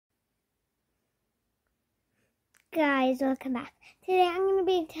Guys, welcome back. Today I'm going to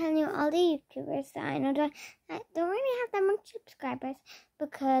be telling you all the YouTubers that I know that don't really have that much subscribers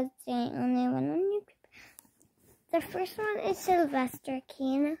because they only one on YouTube. The first one is Sylvester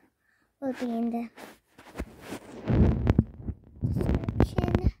Keane. Will be in the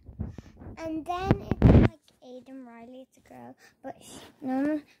description. And then it's like Aiden Riley. It's a girl, but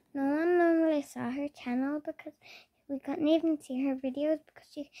no one normally saw her channel because we couldn't even see her videos because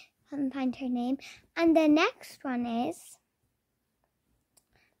she couldn't find her name. And the next one is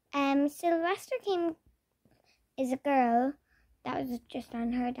Sylvester Keane is a girl that was just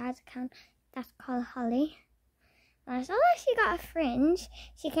on her dad's account. That's called Holly. And I saw that she got a fringe.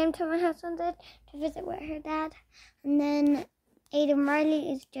 She came to my house one day to visit with her dad. And then Aiden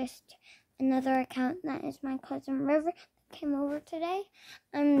Riley is just another account that is my cousin River that came over today.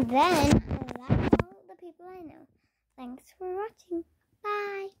 And then that's all the people I know. Thanks for watching.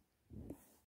 Bye.